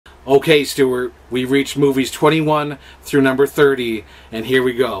Okay, Stewart, we reached movies 21 through number 30, and here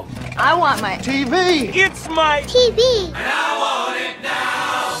we go. I want my TV! It's my TV! And I want it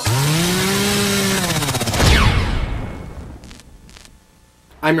now!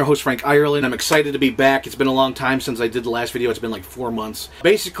 I'm your host, Frank Ireland. I'm excited to be back. It's been a long time since I did the last video. It's been like 4 months.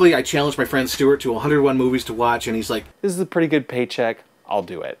 Basically, I challenged my friend Stewart to 101 movies to watch, and he's like, "This is a pretty good paycheck. I'll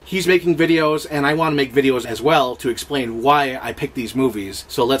do it." He's making videos, and I want to make videos as well to explain why I picked these movies.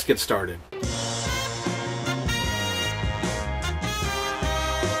 So let's get started.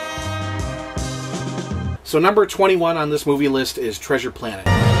 So number 21 on this movie list is Treasure Planet.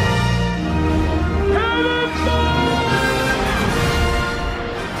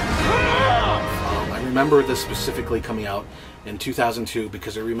 I remember this specifically coming out in 2002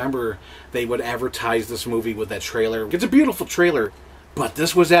 because I remember they would advertise this movie with that trailer. It's a beautiful trailer, but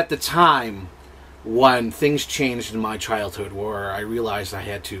this was at the time when things changed in my childhood where I realized I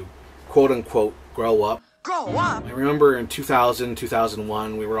had to, quote-unquote, grow up. Grow up! I remember in 2000,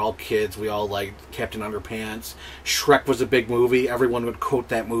 2001, we were all kids. We all liked Captain Underpants. Shrek was a big movie. Everyone would quote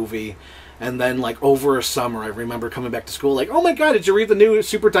that movie. And then, like, over a summer, I remember coming back to school, like, oh my god, did you read the new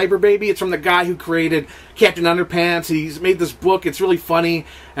Super Diaper Baby? It's from the guy who created Captain Underpants. He's made this book. It's really funny.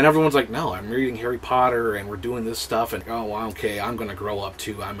 And everyone's like, no, I'm reading Harry Potter, and we're doing this stuff. And, oh, okay, I'm going to grow up,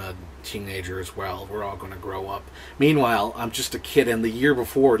 too. I'm a teenager as well. We're all going to grow up. Meanwhile, I'm just a kid, and the year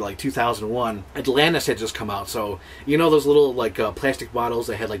before, like 2001, Atlantis had just come out. So, you know those little, like, plastic bottles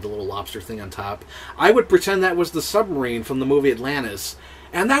that had, like, the little lobster thing on top? I would pretend that was the submarine from the movie Atlantis.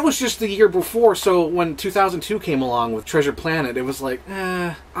 And that was just the year before, so when 2002 came along with Treasure Planet, it was like,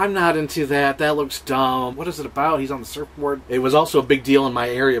 I'm not into that, that looks dumb. What is it about? He's on the surfboard. It was also a big deal in my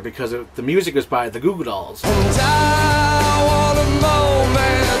area because the music was by the Goo Goo Dolls.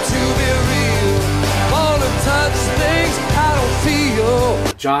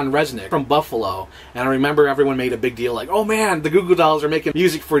 John Resnick from Buffalo, and I remember everyone made a big deal like, oh man, the Goo Goo Dolls are making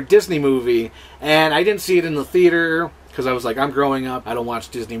music for a Disney movie, and I didn't see it in the theater because I was like, I'm growing up, I don't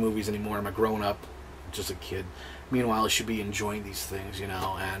watch Disney movies anymore, I'm a grown up, just a kid. Meanwhile, I should be enjoying these things, you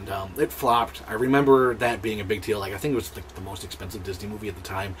know, and it flopped. I remember that being a big deal. Like, I think it was the most expensive Disney movie at the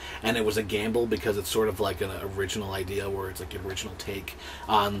time, and it was a gamble because it's sort of like an original idea where it's like an original take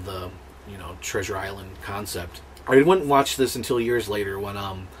on the, you know, Treasure Island concept. I wouldn't watch this until years later when,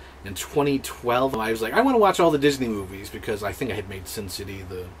 in 2012, I was like, I want to watch all the Disney movies because I think I had made Sin City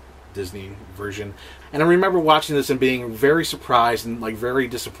the Disney version. And I remember watching this and being very surprised and like very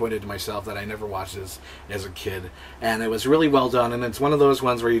disappointed in myself that I never watched this as a kid. And it was really well done, and it's one of those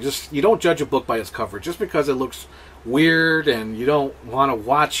ones where you don't judge a book by its cover just because it looks weird and you don't want to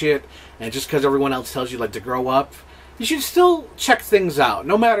watch it, and just because everyone else tells you like to grow up. You should still check things out,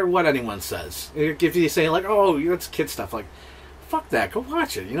 no matter what anyone says. If you say, like, oh, that's kid stuff, like, fuck that, go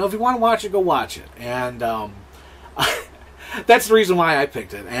watch it. You know, if you want to watch it, go watch it. And that's the reason why I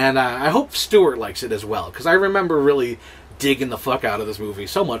picked it. And I hope Stewart likes it as well, because I remember really digging the fuck out of this movie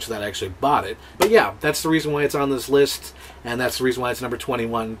so much that I actually bought it. But yeah, that's the reason why it's on this list, and that's the reason why it's number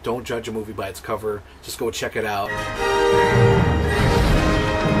 21. Don't judge a movie by its cover. Just go check it out.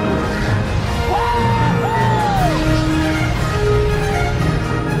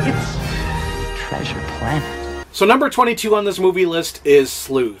 So number 22 on this movie list is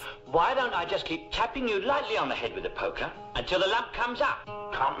Sleuth. Why don't I just keep tapping you lightly on the head with a poker until the lump comes up?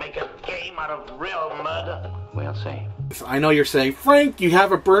 Can't make a game out of real murder. We'll see. I know you're saying, Frank, you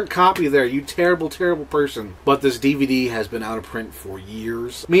have a burnt copy there, you terrible, terrible person. But this DVD has been out of print for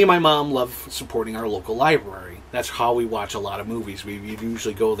years. Me and my mom love supporting our local library. That's how we watch a lot of movies. We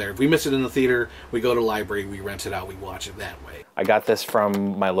usually go there. If we miss it in the theater, we go to the library, we rent it out, we watch it that way. I got this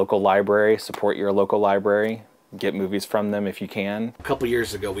from my local library. Support your local library. Get movies from them if you can. A couple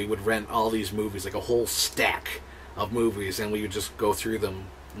years ago, we would rent all these movies, like a whole stack of movies, and we would just go through them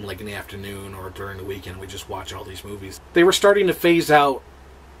like in the afternoon or during the weekend. We just watch all these movies. They were starting to phase out,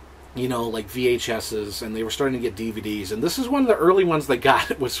 you know, like VHSs, and they were starting to get DVDs, and this is one of the early ones they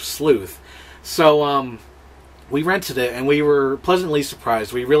got was Sleuth. So we rented it, and we were pleasantly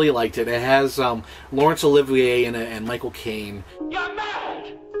surprised. We really liked it. It has Laurence Olivier in it and Michael Caine. You're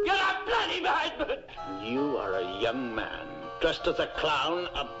mad! You're a bloody madman! You are a young man, dressed as a clown,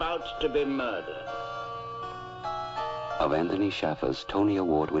 about to be murdered. Of Anthony Schaffer's Tony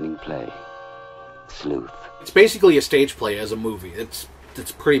Award-winning play, Sleuth. It's basically a stage play as a movie. It's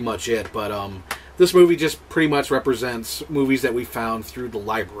pretty much it, but This movie just pretty much represents movies that we found through the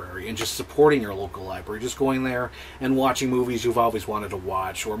library and just supporting your local library. Just going there and watching movies you've always wanted to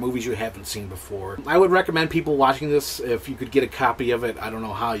watch or movies you haven't seen before. I would recommend people watching this if you could get a copy of it. I don't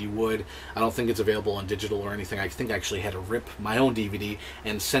know how you would. I don't think it's available on digital or anything. I think I actually had to rip my own DVD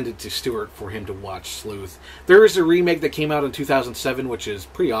and send it to Stewart for him to watch Sleuth. There is a remake that came out in 2007, which is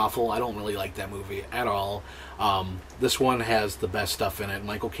pretty awful. I don't really like that movie at all. This one has the best stuff in it.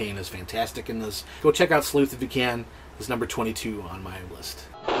 Michael Caine is fantastic in this. Go check out Sleuth if you can. It's number 22 on my list.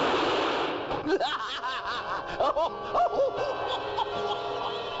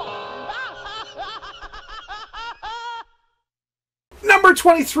 Number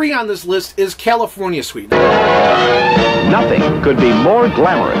 23 on this list is California Suite. Nothing could be more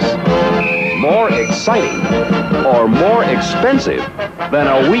glamorous, more exciting, or more expensive than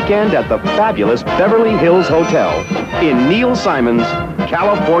a weekend at the fabulous Beverly Hills Hotel in Neil Simon's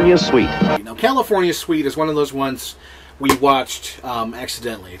California Suite. Now, California Suite is one of those ones we watched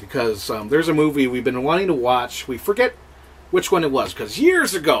accidentally because there's a movie we've been wanting to watch. We forget which one it was because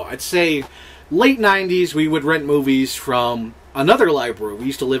years ago, I'd say late 90s, we would rent movies from another library. We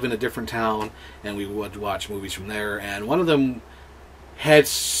used to live in a different town and we would watch movies from there, and one of them had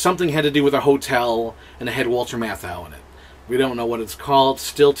to do with a hotel and it had Walter Matthau in it. We don't know what it's called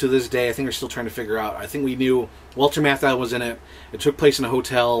still to this day. I think we're still trying to figure out. I think we knew Walter Matthau was in it. It took place in a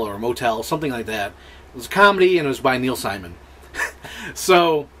hotel or a motel, something like that. It was a comedy and it was by Neil Simon.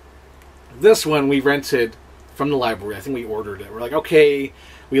 So this one we rented from the library. I think we ordered it. We're like, okay.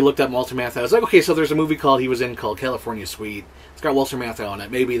 We looked up Walter Matthau. I was like, okay, so there's a movie he was in called California Suite. It's got Walter Matthau in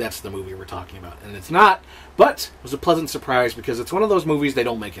it. Maybe that's the movie we're talking about. And it's not, but it was a pleasant surprise because it's one of those movies they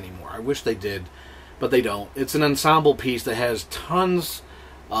don't make anymore. I wish they did, but they don't. It's an ensemble piece that has tons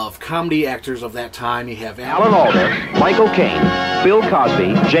of comedy actors of that time. You have Alan Alda, Michael Caine, Bill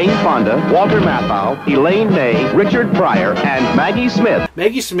Cosby, Jane Fonda, Walter Matthau, Elaine May, Richard Pryor, and Maggie Smith.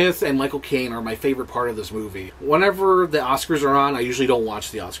 Maggie Smith and Michael Caine are my favorite part of this movie. Whenever the Oscars are on, I usually don't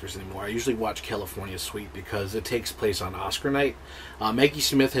watch the Oscars anymore. I usually watch California Suite because it takes place on Oscar night. Maggie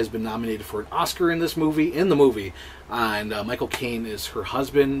Smith has been nominated for an Oscar in the movie, and Michael Caine is her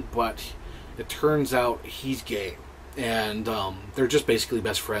husband, but it turns out he's gay. And they're just basically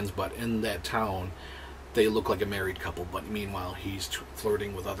best friends, but in that town they look like a married couple, but meanwhile he's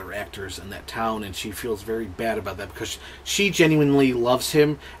flirting with other actors in that town, and she feels very bad about that because she genuinely loves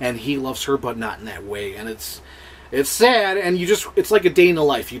him and he loves her, but not in that way. And it's sad, and it's like a day in the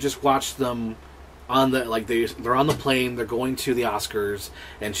life. You just watch them on they're on the plane, they're going to the Oscars,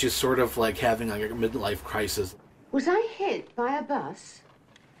 and she's sort of like having like a midlife crisis. Was I hit by a bus?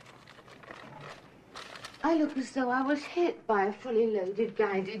 I look as though I was hit by a fully loaded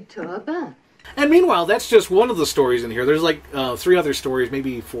guided tour bus. And meanwhile, that's just one of the stories in here. There's like 3 other stories,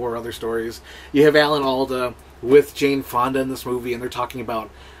 maybe 4 other stories. You have Alan Alda with Jane Fonda in this movie, and they're talking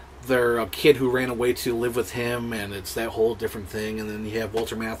about their kid who ran away to live with him, and it's that whole different thing. And then you have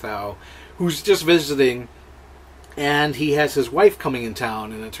Walter Matthau, who's just visiting, and he has his wife coming in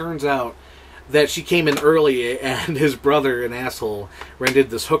town, and it turns out that she came in early, and his brother, an asshole, rented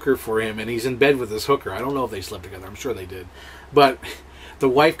this hooker for him, and he's in bed with this hooker. I don't know if they slept together. I'm sure they did. But the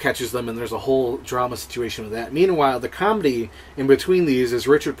wife catches them, and there's a whole drama situation with that. Meanwhile, the comedy in between these is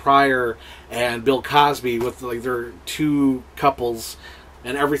Richard Pryor and Bill Cosby with like their 2 couples,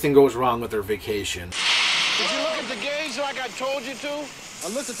 and everything goes wrong with their vacation. Did you look at the gauge like I told you to? I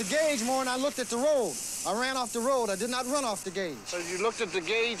looked at the gauge more than I looked at the road. I ran off the road. I did not run off the gauge. So if you looked at the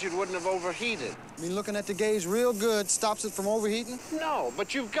gauge, it wouldn't have overheated. I mean, looking at the gauge real good stops it from overheating? No,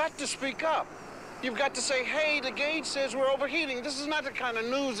 but you've got to speak up. You've got to say, hey, the gauge says we're overheating. This is not the kind of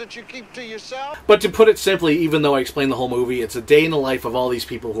news that you keep to yourself. But to put it simply, even though I explained the whole movie, it's a day in the life of all these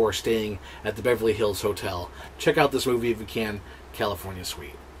people who are staying at the Beverly Hills Hotel. Check out this movie if you can, California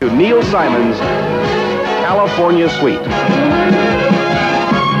Suite. To Neil Simon's California Suite.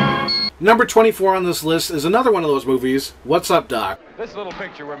 Number 24 on this list is another one of those movies, What's Up, Doc? This little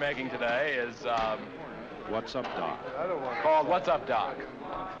picture we're making today is, What's Up, Doc? Called What's Up, Doc.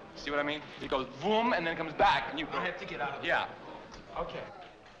 See what I mean? It goes boom and then it comes back, and you have to get out of it. Yeah. Okay.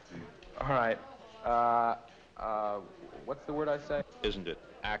 All right. What's the word I say? Isn't it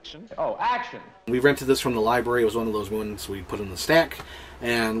action? Oh, action. We rented this from the library. It was one of those ones we put in the stack,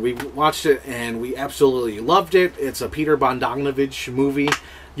 and we watched it, and we absolutely loved it. It's a Peter Bogdanovich movie.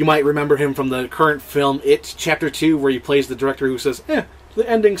 You might remember him from the current film It, Chapter 2, where he plays the director who says, the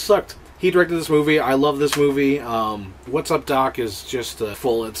ending sucked. He directed this movie. I love this movie. What's Up, Doc is just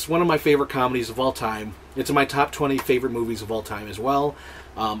full. It's one of my favorite comedies of all time. It's in my top 20 favorite movies of all time as well.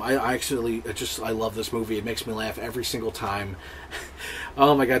 I love this movie. It makes me laugh every single time.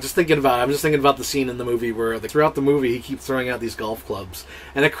 Oh my god, I'm just thinking about the scene in the movie where throughout the movie he keeps throwing out these golf clubs.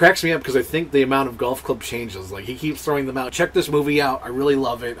 And it cracks me up because I think the amount of golf club changes. Like, he keeps throwing them out. Check this movie out. I really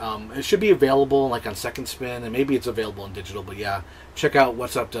love it. It should be available like on Second Spin, and maybe it's available in digital, but yeah, check out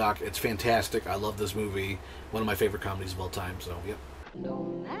What's Up, Doc. It's fantastic. I love this movie. One of my favorite comedies of all time, so yep.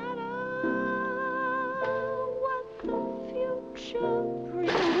 No matter what the future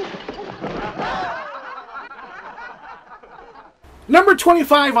brings. Number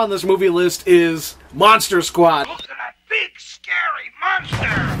 25 on this movie list is Monster Squad. Look at that big, scary monster!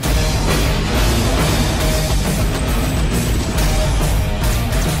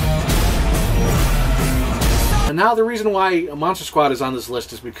 And now the reason why Monster Squad is on this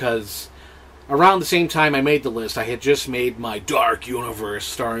list is because around the same time I made the list, I had just made my Dark Universe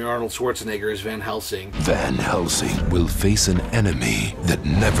starring Arnold Schwarzenegger as Van Helsing. Van Helsing will face an enemy that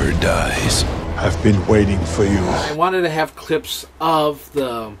never dies. I've been waiting for you. I wanted to have clips of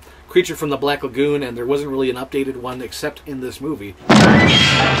the creature from the Black Lagoon, and there wasn't really an updated one except in this movie.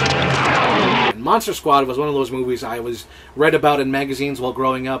 And Monster Squad was one of those movies I was read about in magazines while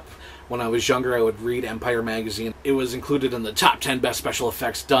growing up. When I was younger, I would read Empire magazine. It was included in the top 10 best special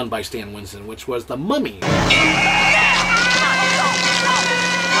effects done by Stan Winston, which was The Mummy.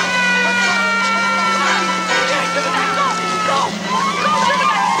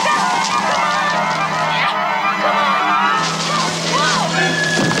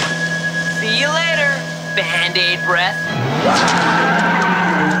 See you later, Band-Aid breath.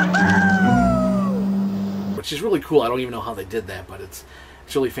 Which is really cool. I don't even know how they did that, but it's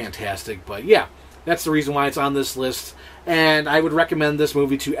really fantastic. But yeah, that's the reason why it's on this list. And I would recommend this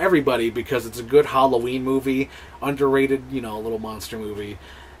movie to everybody because it's a good Halloween movie, underrated, little monster movie.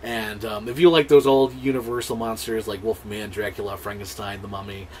 And if you like those old Universal monsters like Wolfman, Dracula, Frankenstein, The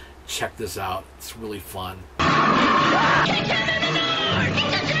Mummy, check this out. It's really fun. The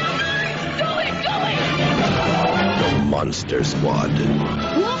Monster Squad.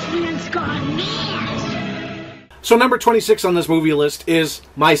 Wolfman's gone mad. So number 26 on this movie list is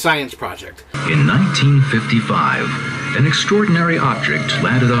My Science Project. In 1955, an extraordinary object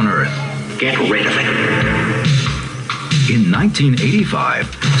landed on Earth. Get rid of it. In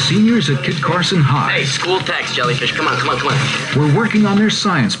 1985, seniors at Kit Carson High... Hey, school tax, Jellyfish. Come on. ...were working on their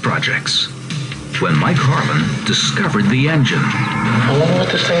science projects when Mike Harlan discovered the engine. I wonder what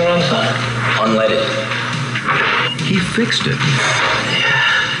this thing runs on. Unleaded. He fixed it.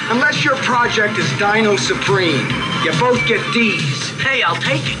 Unless your project is Dino Supreme, you both get D's. Hey, I'll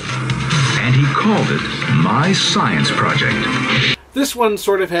take it. And he called it My Science Project. This one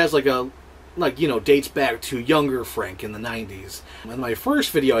sort of has dates back to younger Frank in the 90s. In my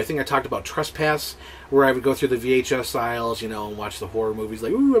first video, I think I talked about Trespass, where I would go through the VHS aisles, and watch the horror movies.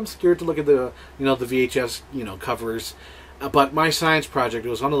 Like, ooh, I'm scared to look at the VHS, covers. But My Science Project, it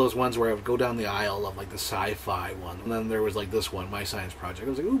was one of those ones where I would go down the aisle of, the sci-fi one. And then there was, this one, My Science Project. I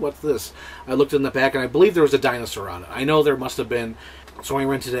was like, ooh, what's this? I looked in the back, and I believe there was a dinosaur on it. I know there must have been, so I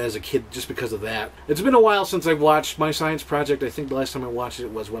rented it as a kid just because of that. It's been a while since I've watched My Science Project. I think the last time I watched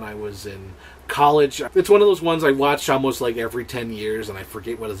it was when I was in college. It's one of those ones I watch almost, every 10 years, and I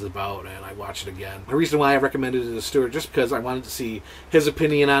forget what it's about, and I watch it again. The reason why I recommended it to Stewart, just because I wanted to see his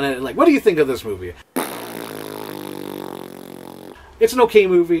opinion on it, and, what do you think of this movie? It's an okay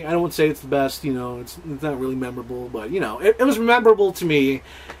movie. I don't want to say it's the best, it's not really memorable, but, it was memorable to me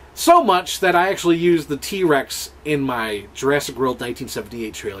so much that I actually used the T-Rex in my Jurassic World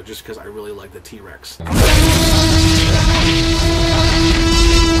 1978 trailer just because I really like the T-Rex.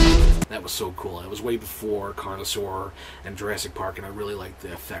 That was so cool. It was way before Carnosaur and Jurassic Park, and I really liked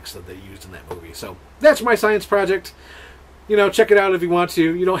the effects that they used in that movie. So, that's My Science Project. Check it out if you want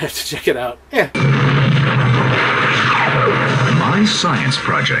to. You don't have to check it out. Yeah. My Science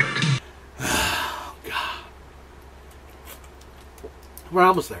Project. Oh, God. We're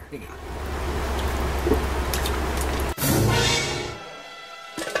almost there. Hang on.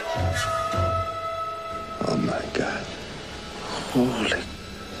 Oh, my God. Holy.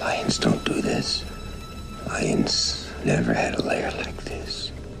 Lions don't do this. Lions never had a lair like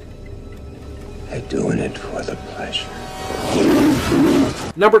this. They're doing it for the pleasure.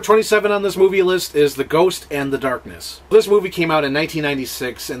 Number 27 on this movie list is The Ghost and the Darkness. This movie came out in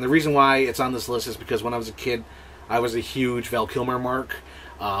 1996, and the reason why it's on this list is because when I was a kid, I was a huge Val Kilmer mark.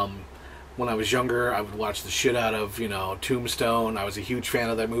 When I was younger, I would watch the shit out of, Tombstone. I was a huge fan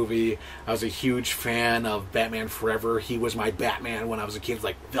of that movie. I was a huge fan of Batman Forever. He was my Batman when I was a kid.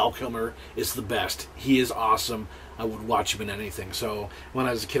 Val Kilmer is the best. He is awesome. I would watch him in anything. So when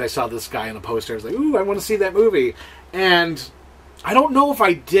I was a kid, I saw this guy on a poster. I was like, ooh, I want to see that movie. And I don't know if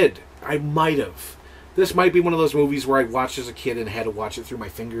I did. I might have. This might be one of those movies where I watched as a kid and had to watch it through my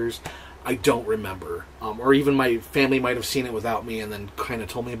fingers. I don't remember. Or even my family might have seen it without me and then kind of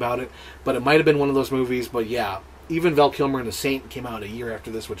told me about it. But it might have been one of those movies. But yeah, even Val Kilmer and the Saint came out a year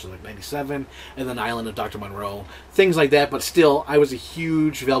after this, which is like 97. And then Island of Dr. Monroe. Things like that. But still, I was a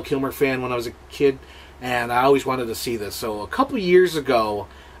huge Val Kilmer fan when I was a kid. And I always wanted to see this. So a couple years ago,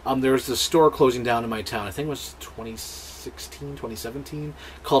 there was this store closing down in my town. I think it was 2017,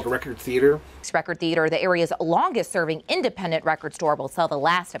 called Record Theater. Record Theater, the area's longest-serving independent record store, will sell the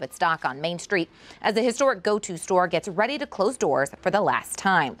last of its stock on Main Street as the historic go-to store gets ready to close doors for the last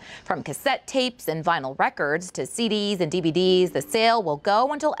time. From cassette tapes and vinyl records to CDs and DVDs, the sale will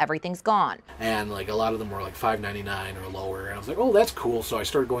go until everything's gone. And like a lot of them were like $5.99 or lower. And I was like, oh, that's cool. So I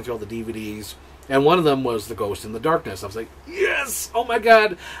started going through all the DVDs. And one of them was The Ghost in the Darkness. I was like, yes! Oh my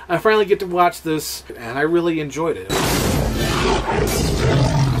god! I finally get to watch this. And I really enjoyed it.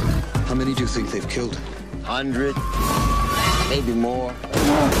 How many do you think they've killed? 100? Maybe more.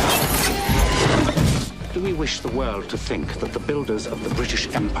 Do we wish the world to think that the builders of the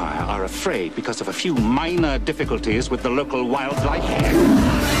British Empire are afraid because of a few minor difficulties with the local wildlife?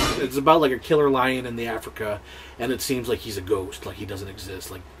 It's about like a killer lion in the Africa, and it seems like he's a ghost, like he doesn't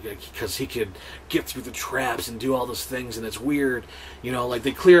exist, like because he could get through the traps and do all those things, and it's weird, you know, like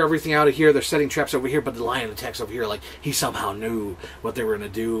they clear everything out of here, they're setting traps over here, but the lion attacks over here, like he somehow knew what they were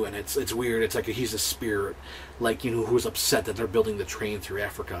going to do, and it's weird. It's like he's a spirit, like, you know, who's upset that they're building the train through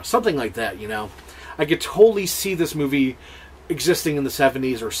Africa, something like that, you know. I could totally see this movie existing in the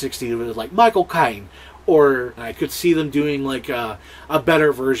 70s or 60s with like Michael Caine, or I could see them doing like a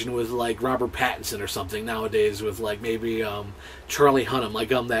better version with like Robert Pattinson or something nowadays with like maybe Charlie Hunnam, like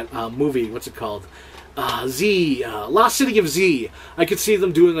that movie, what's it called? Lost City of Z. I could see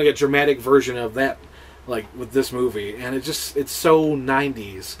them doing like a dramatic version of that, like with this movie, and it's so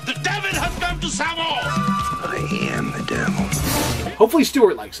 90s. The devil has come to Savo! I am the devil. Hopefully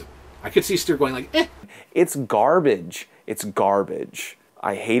Stewart likes it. I could see Stewart going like, eh. It's garbage. It's garbage.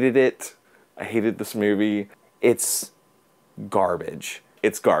 I hated it. I hated this movie. It's garbage.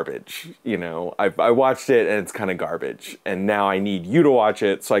 It's garbage. You know, I watched it and it's kind of garbage. And now I need you to watch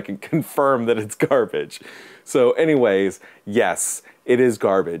it so I can confirm that it's garbage. So anyways, yes, it is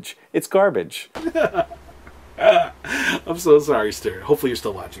garbage. It's garbage. I'm so sorry, Stewart. Hopefully you're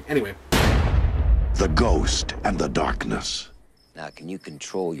still watching. Anyway. The Ghost and the Darkness. Now, can you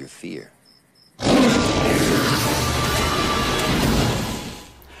control your fear?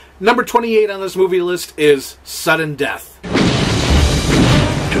 Number 28 on this movie list is Sudden Death.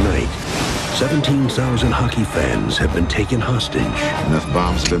 Tonight, 17,000 hockey fans have been taken hostage. Enough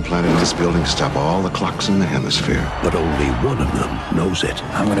bombs have been planted in this building to stop all the clocks in the hemisphere. But only one of them knows it.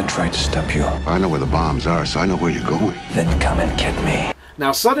 I'm gonna try to stop you. I know where the bombs are, so I know where you're going. Then come and get me.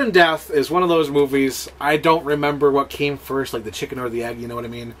 Now, Sudden Death is one of those movies, I don't remember what came first, like the chicken or the egg, you know what I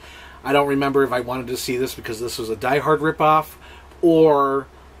mean? I don't remember if I wanted to see this because this was a Die Hard ripoff, or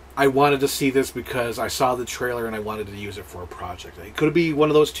I wanted to see this because I saw the trailer and I wanted to use it for a project. It could be one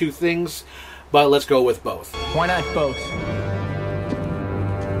of those two things, but let's go with both. Why not both?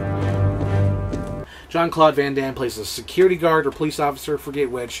 Jean-Claude Van Damme plays a security guard or police officer, forget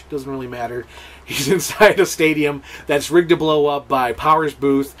which, doesn't really matter. He's inside a stadium that's rigged to blow up by Powers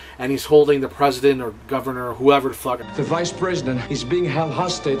Booth, and he's holding the president or governor or whoever the fuck. The vice president is being held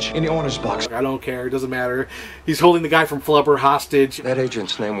hostage in the owner's box. I don't care, it doesn't matter. He's holding the guy from Flubber hostage. That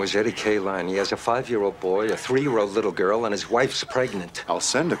agent's name was Eddie Kaline. He has a 5-year-old boy, a 3-year-old little girl, and his wife's pregnant. I'll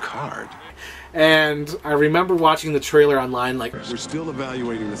send a card. And I remember watching the trailer online like... We're still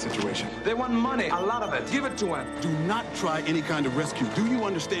evaluating the situation. They want money, a lot of it. Give it to him. Do not try any kind of rescue. Do you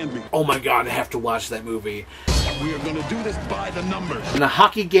understand me? Oh my god, I have to watch that movie. We are going to do this by the numbers. In a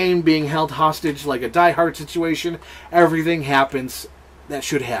hockey game being held hostage like a Die Hard situation, everything happens that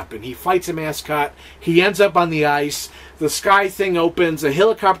should happen. He fights a mascot. He ends up on the ice. The sky thing opens. A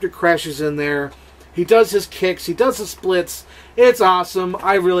helicopter crashes in there. He does his kicks. He does the splits. It's awesome.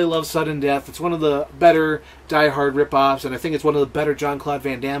 I really love Sudden Death. It's one of the better Die Hard ripoffs, and I think it's one of the better Jean-Claude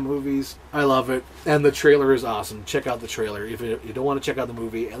Van Damme movies. I love it. And the trailer is awesome. Check out the trailer. If you don't want to check out the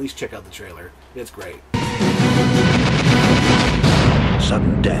movie, at least check out the trailer. It's great.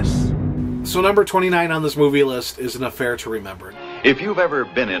 Sudden Death. So number 29 on this movie list is An Affair to Remember. If you've ever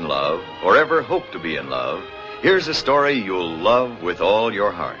been in love, or ever hope to be in love, here's a story you'll love with all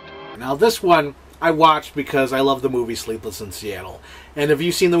your heart. Now this one I watched because I love the movie Sleepless in Seattle. And if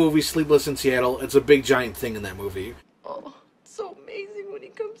you've seen the movie Sleepless in Seattle, it's a big giant thing in that movie. Oh, it's so amazing when he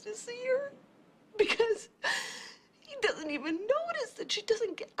comes to see her. Because doesn't even notice that she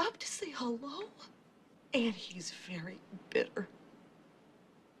doesn't get up to say hello. And he's very bitter.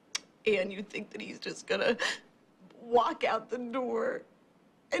 And you think that he's just gonna walk out the door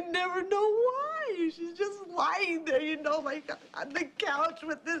and never know why. She's just lying there, you know, like on the couch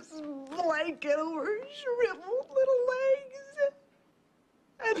with this blanket over her shriveled little legs.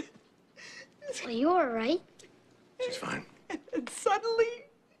 And Are you all right? She's fine. And suddenly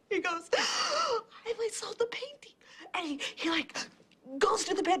he goes, I saw the painting. And he like goes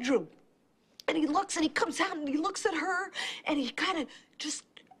to the bedroom. And he looks and he comes out and he looks at her and he kind of just,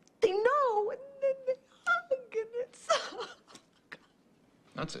 they know, and then they hug and it's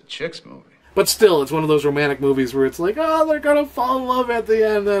That's a chick's movie. But still, it's one of those romantic movies where it's like, oh, they're gonna fall in love at the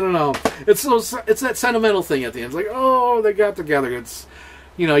end. I don't know. It's that sentimental thing at the end. It's like, oh, they got together. It's,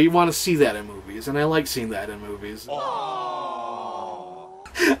 you know, you want to see that in movies, and I like seeing that in movies. I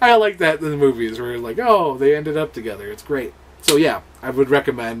like that in the movies where it's like, oh, they ended up together. It's great. So yeah, I would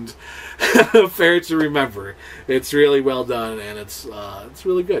recommend Fair to Remember. It's really well done, and it's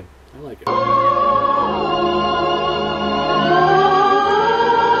really good. I like it.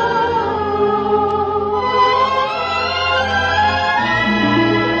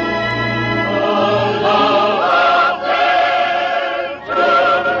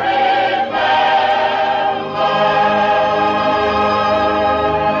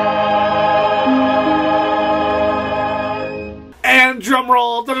 Drum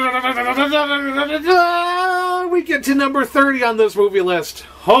roll. We get to number 30 on this movie list.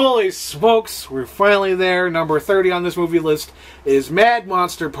 Holy smokes, we're finally there. Number 30 on this movie list is Mad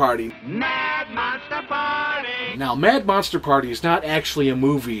Monster Party. Mad Monster Party! Now, Mad Monster Party is not actually a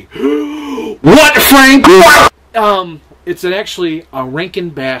movie. What, Frank? It's actually a Rankin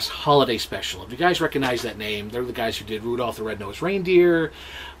Bass holiday special. If you guys recognize that name, they're the guys who did Rudolph the Red-Nosed Reindeer,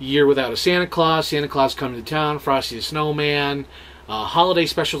 Year Without a Santa Claus, Santa Claus Coming to Town, Frosty the Snowman, holiday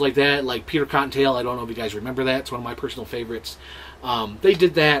specials like that, like Peter Cottontail. I don't know if you guys remember that. It's one of my personal favorites. They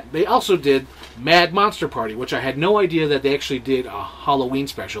did that. They also did Mad Monster Party, which I had no idea that they actually did a Halloween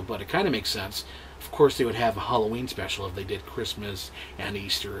special, but it kind of makes sense. Of course, they would have a Halloween special if they did Christmas and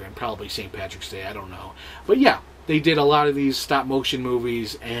Easter and probably St. Patrick's Day. I don't know. But yeah, they did a lot of these stop-motion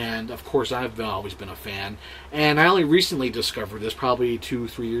movies, and of course, I've always been a fan. And I only recently discovered this, probably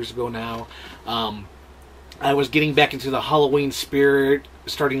 2-3 years ago now. I was getting back into the Halloween spirit,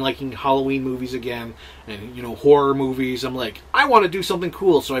 starting liking Halloween movies again, and, you know, horror movies. I'm like, I want to do something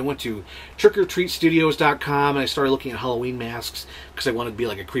cool, so I went to trickortreatstudios.com, and I started looking at Halloween masks, because I wanted to be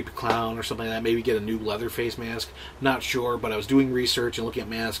like a creepy clown or something like that, maybe get a new Leatherface mask. Not sure, but I was doing research and looking at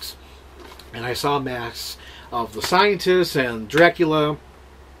masks, and I saw masks of the scientist and Dracula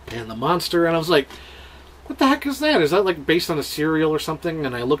and the monster, and I was like, what the heck is that? Is that like based on a cereal or something?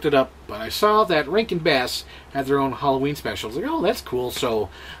 And I looked it up, but I saw that Rankin Bass had their own Halloween special. I was like, oh, that's cool. So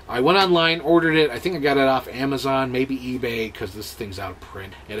I went online, ordered it. I think I got it off Amazon, maybe eBay, because this thing's out of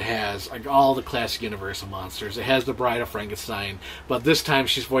print. It has like all the classic Universal monsters. It has the Bride of Frankenstein, but this time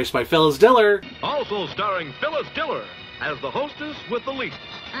she's voiced by Phyllis Diller. Also starring Phyllis Diller as the hostess with the least.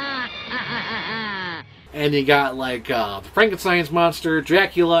 And you got like the Frankenstein's monster,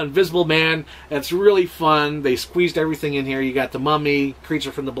 Dracula, Invisible Man. It's really fun. They squeezed everything in here. You got the Mummy,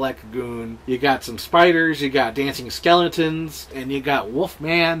 Creature from the Black Lagoon. You got some spiders. You got dancing skeletons, and you got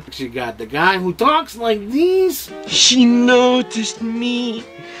Wolfman. You got the guy who talks like these. She noticed me.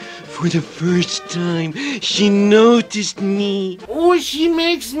 For the first time, she noticed me. Oh, she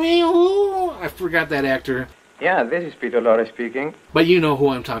makes me. Oh, I forgot that actor. Yeah, this is Peter Lorre speaking. But you know who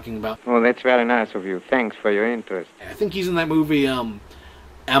I'm talking about. Oh, that's very nice of you. Thanks for your interest. I think he's in that movie, M.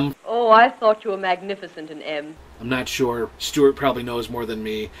 Oh, I thought you were magnificent in M. I'm not sure. Stewart probably knows more than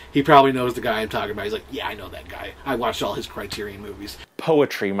me. He probably knows the guy I'm talking about. He's like, yeah, I know that guy. I watched all his Criterion movies.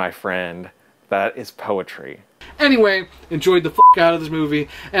 Poetry, my friend. That is poetry. Anyway, enjoyed the f*** out of this movie.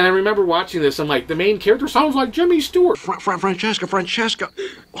 And I remember watching this. I'm like, the main character sounds like Jimmy Stewart. Francesca.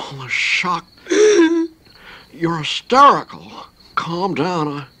 Oh, the shock. You're hysterical. Calm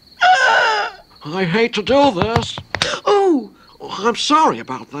down. I hate to do this. Oh, I'm sorry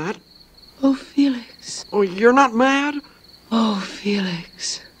about that. Oh, Felix. Oh, you're not mad? Oh,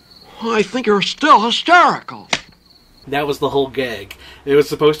 Felix. I think you're still hysterical. That was the whole gag. It was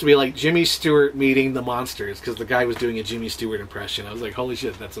supposed to be like Jimmy Stewart meeting the monsters, because the guy was doing a Jimmy Stewart impression. I was like, holy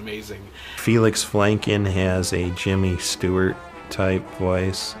shit, that's amazing. Felix Flanken has a Jimmy Stewart type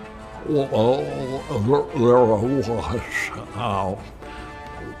voice. Well, there was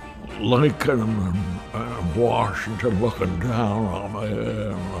Lincoln and Washington looking down on me,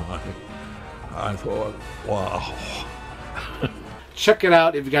 and I thought, wow. Check it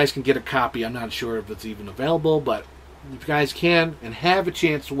out if you guys can get a copy. I'm not sure if it's even available, but if you guys can and have a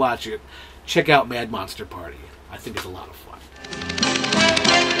chance to watch it, check out Mad Monster Party. I think it's a lot of fun.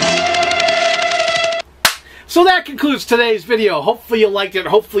 So that concludes today's video. Hopefully you liked it.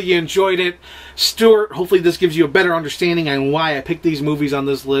 Hopefully you enjoyed it. Stewart, hopefully this gives you a better understanding on why I picked these movies on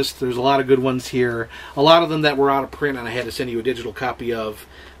this list. There's a lot of good ones here. A lot of them that were out of print and I had to send you a digital copy of,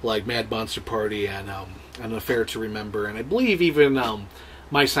 like Mad Monster Party and An Affair to Remember. And I believe even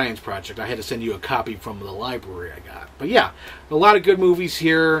My Science Project. I had to send you a copy from the library I got. But yeah, a lot of good movies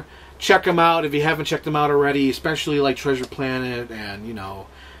here. Check them out if you haven't checked them out already, especially like Treasure Planet and, you know,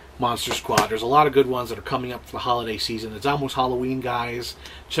 Monster Squad. There's a lot of good ones that are coming up for the holiday season. It's almost Halloween, guys.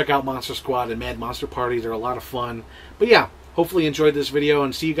 Check out Monster Squad and Mad Monster Party. They're a lot of fun. But yeah, hopefully you enjoyed this video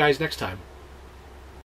and see you guys next time.